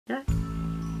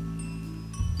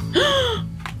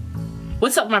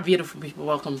What's up, my beautiful people?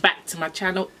 Welcome back to my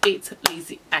channel. It's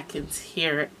Lazy Atkins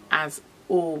here as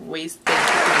always. Thank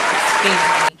you for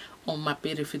staying on my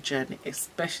beautiful journey,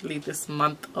 especially this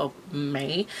month of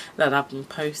May that I've been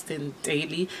posting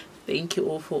daily. Thank you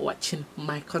all for watching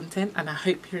my content, and I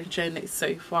hope you're enjoying it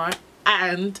so far.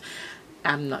 And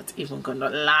I'm not even gonna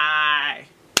lie,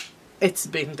 it's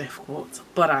been difficult,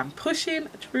 but I'm pushing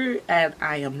through and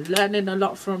I am learning a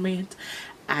lot from it.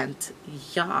 And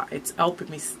yeah, it's helping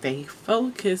me stay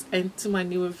focused. And to my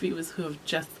newer viewers who have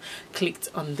just clicked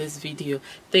on this video,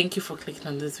 thank you for clicking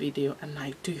on this video, and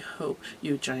I do hope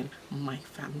you join my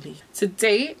family.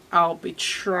 Today I'll be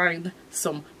trying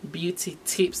some beauty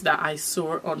tips that I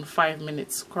saw on 5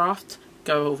 Minutes Craft.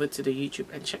 Go over to the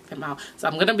YouTube and check them out. So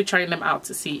I'm gonna be trying them out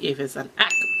to see if it's an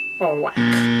act or whack.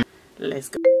 Let's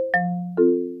go.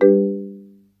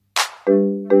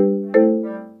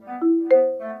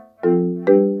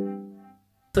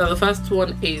 So the first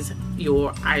one is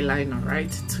your eyeliner,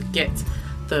 right? To get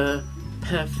the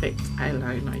perfect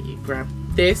eyeliner, you grab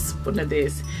this, one of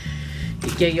this,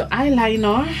 you get your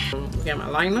eyeliner. Get my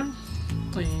liner,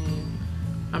 and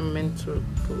I'm meant to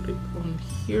put it on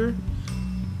here.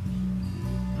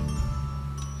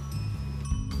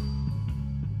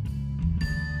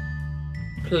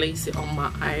 Place it on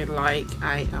my eye like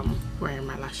I am wearing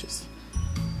my lashes.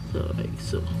 So like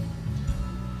so.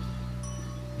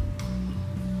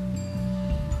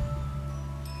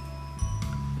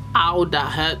 Ow,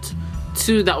 that hurt.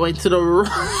 Two that went to the wrong.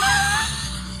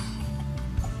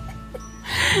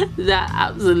 That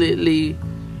absolutely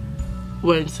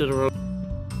went to the wrong.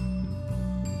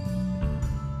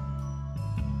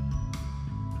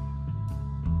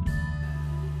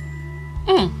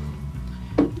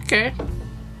 Okay,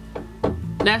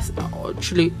 that's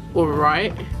actually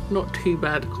alright, not too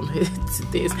bad compared to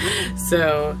this.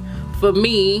 So for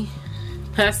me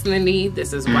personally,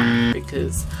 this is whack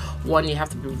because one, you have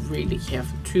to be really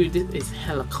careful. Two, this is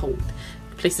hella cold.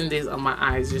 Placing this on my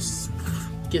eyes just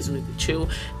gives me the chill.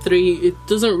 Three, it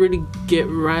doesn't really get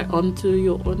right onto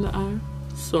your under eye.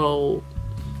 So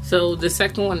the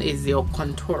second one is your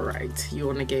contour, right? You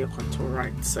want to get your contour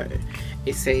right. So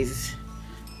it says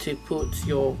to put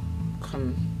your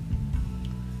concealer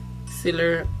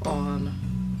on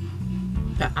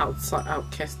the outside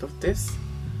outcast of this. So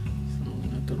I'm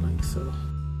gonna do like so.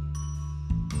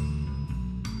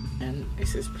 And it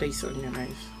says place on your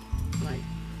nose, like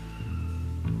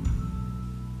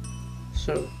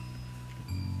so.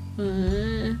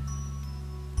 And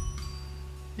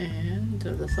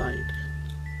the other side.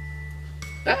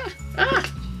 Okay.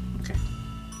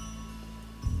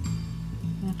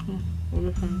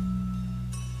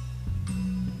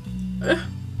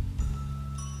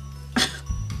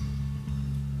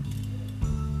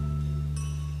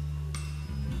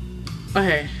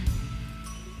 Okay.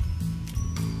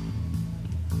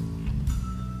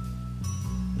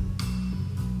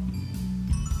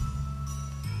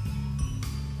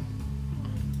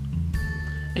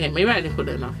 Okay, maybe I didn't put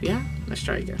enough, yeah? Let's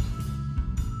try again.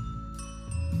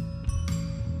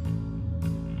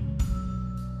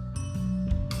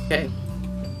 Okay.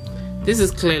 This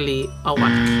is clearly a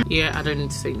whack. Yeah, I don't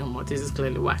need to say no more. This is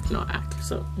clearly whack, not ack.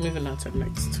 So moving on to the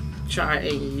next. Try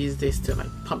and use this to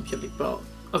like pump your lip. Well,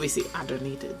 obviously I don't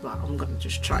need it, but I'm gonna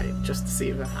just try it just to see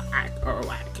if it's an ack or a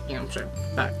whack. You know what I'm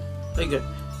saying? Back. Okay.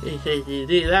 You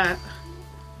do that.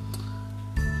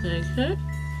 Okay.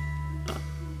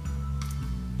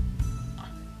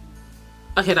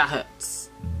 Okay, that hurts.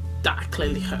 That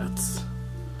clearly hurts.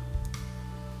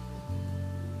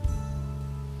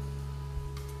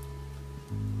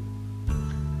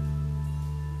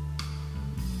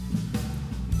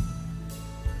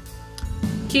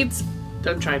 Kids,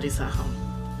 don't try this at home.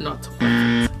 Not worth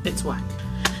it. It's whack.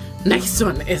 Next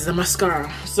one is the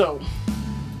mascara. So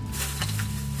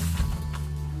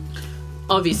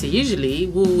obviously, usually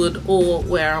we would all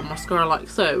wear a mascara like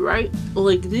so, right?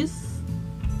 Like this,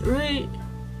 right?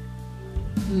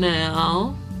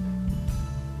 Now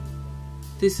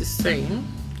this is saying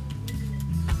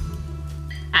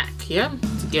ack, yeah,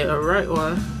 to get a right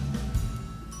one.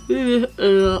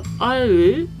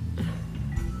 Eyelid.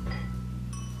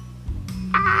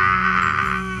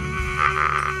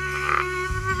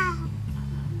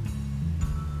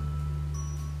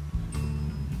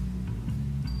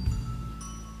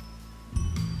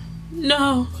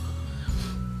 No.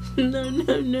 No, no,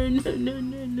 no, no, no, no, no,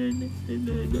 no, no,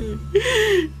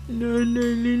 no, no,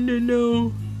 no, no,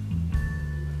 no.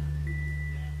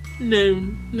 No,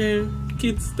 no,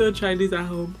 kids, don't try this at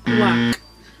home. Whack.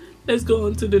 Let's go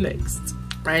on to the next.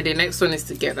 Right, the next one is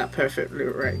to get that perfect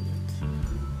look right.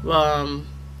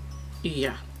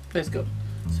 Yeah, let's go.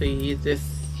 So you use this,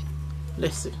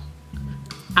 listen,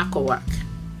 WACK.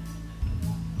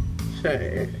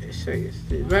 So you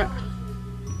see that.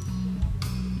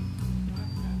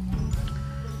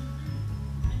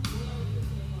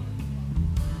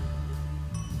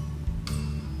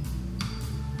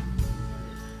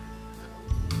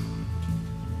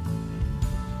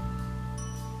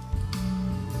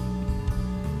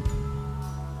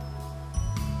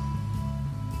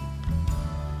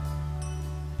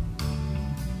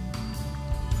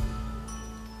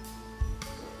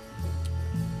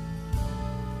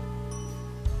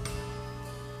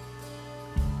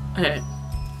 Okay.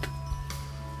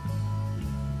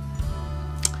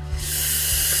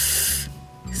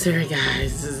 Sorry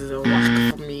guys, this is a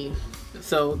WACK for me.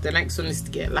 So the next one is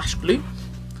to get lash glue.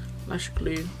 Lash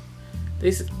glue.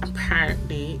 This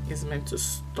apparently is meant to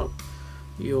stop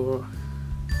your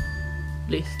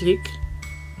lipstick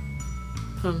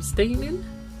from staining.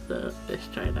 So let's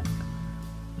try that.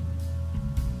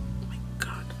 Oh my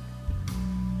god,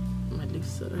 my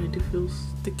lips already feel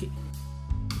sticky.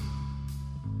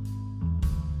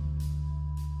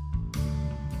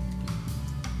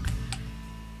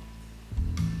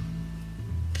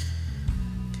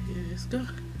 Let's go.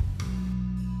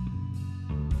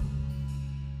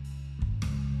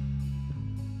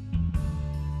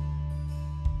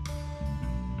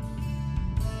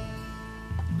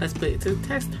 Let's put it to the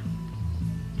test.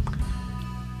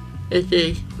 Let's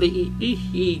see the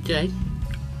EJ.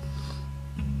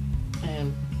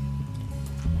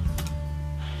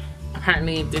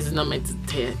 Apparently this is not meant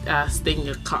to stain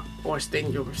your cup or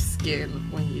stain your skin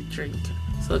when you drink.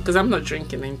 So because I'm not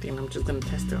drinking anything, I'm just gonna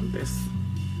test it on this.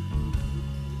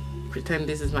 Pretend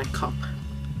this is my cup.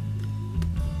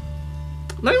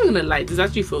 I'm not even gonna lie, this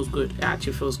actually feels good. It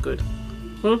actually feels good.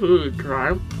 It's really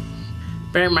dry.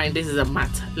 Bear in mind this is a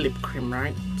matte lip cream,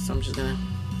 right? So I'm just gonna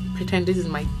pretend this is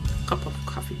my cup of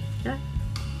coffee. Yeah.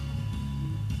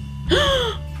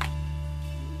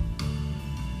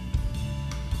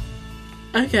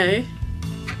 Okay.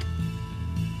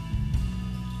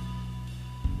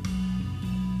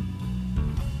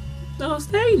 No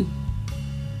stain.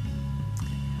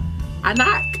 A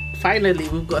knack. Finally,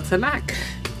 we've got a knack.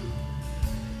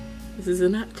 This is a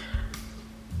knack.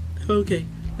 Okay,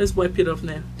 let's wipe it off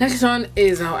now. Next one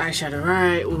is our eyeshadow,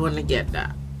 right? We want to get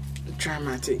that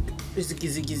dramatic. It's a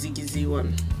gizzy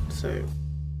one. So.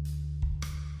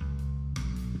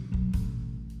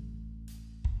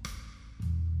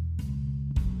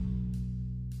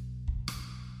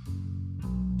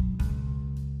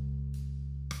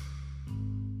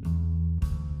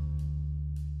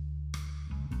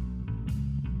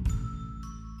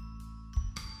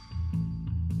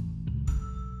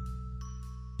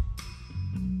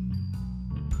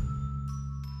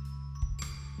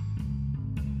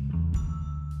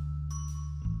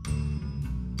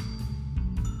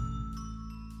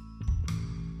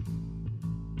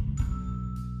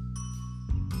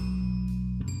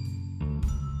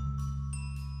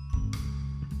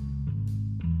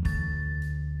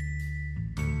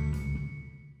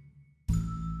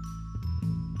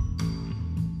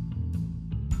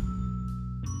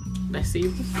 Let's see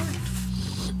if this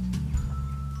works.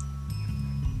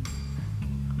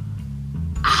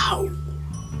 Ow!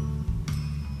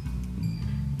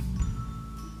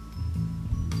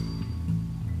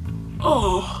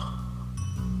 Oh!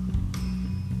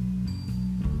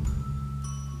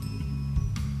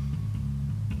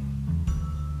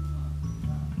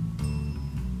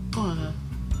 Oh!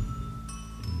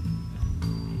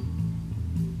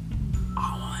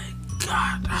 Oh my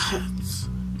god, that hurts.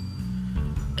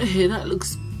 Hey, that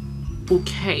looks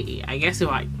okay. I guess if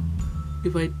I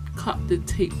cut the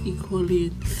tape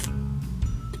equally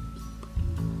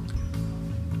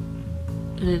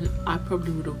and then I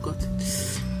probably would have got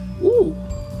it. Ooh.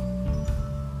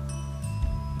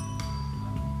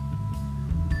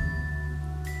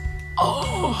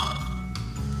 Oh.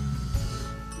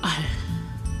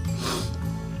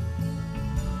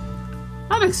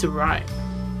 That looks alright.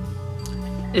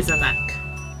 It's a knack.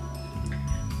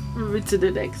 Move to the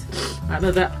next.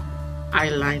 Another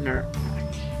eyeliner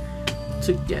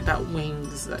to get that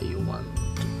wings that you want.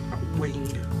 That wing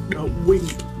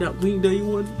that you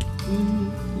want.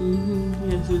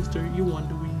 Yeah, sister, you want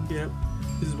the wing. Yeah,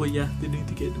 this is what you have to do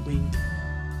to get the wing.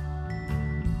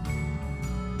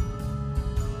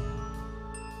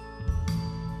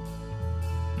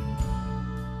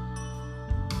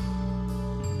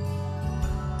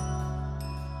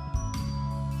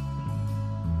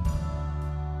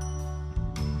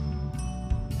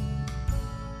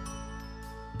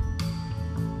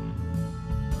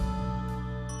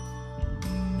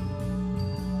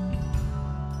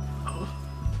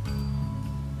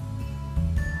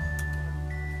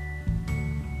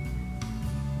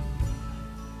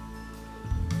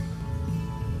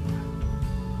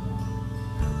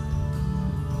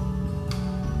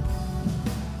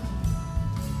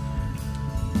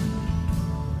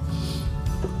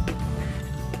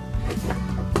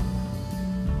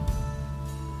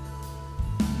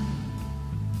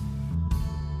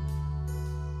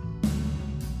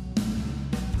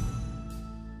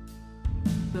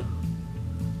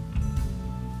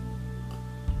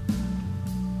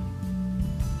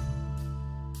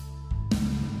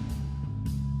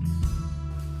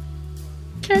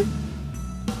 Okay.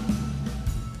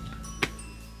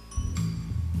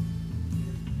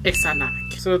 It's a knack.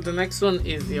 So the next one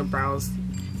is your brows.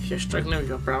 If you're struggling with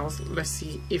your brows, let's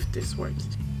see if this works.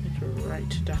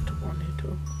 Write that on it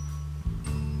up.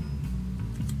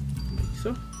 Like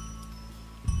so.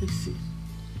 Let's see.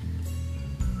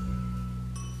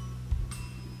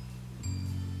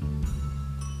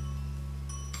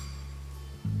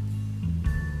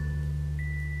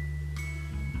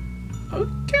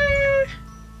 Okay.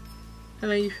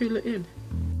 And then you fill it in.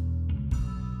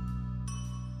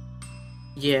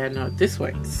 Yeah, no, this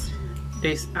works.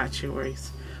 This actually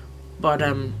works. But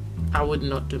I would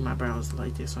not do my brows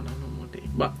like this on a normal day.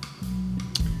 But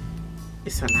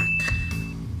it's a knack.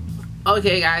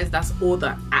 Okay guys, that's all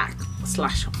the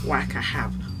act/whack I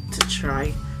have to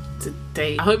try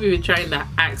today. I hope you've been trying the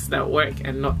acts that work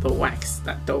and not the whacks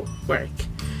that don't work.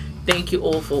 Thank you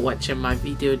all for watching my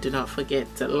video. Do not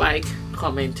forget to like,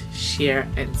 comment, share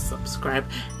and subscribe,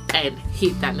 and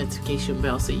hit that notification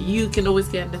bell so you can always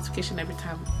get a notification every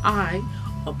time I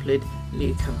upload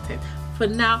new content. For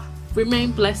now,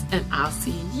 remain blessed and I'll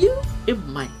see you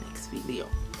in my next video.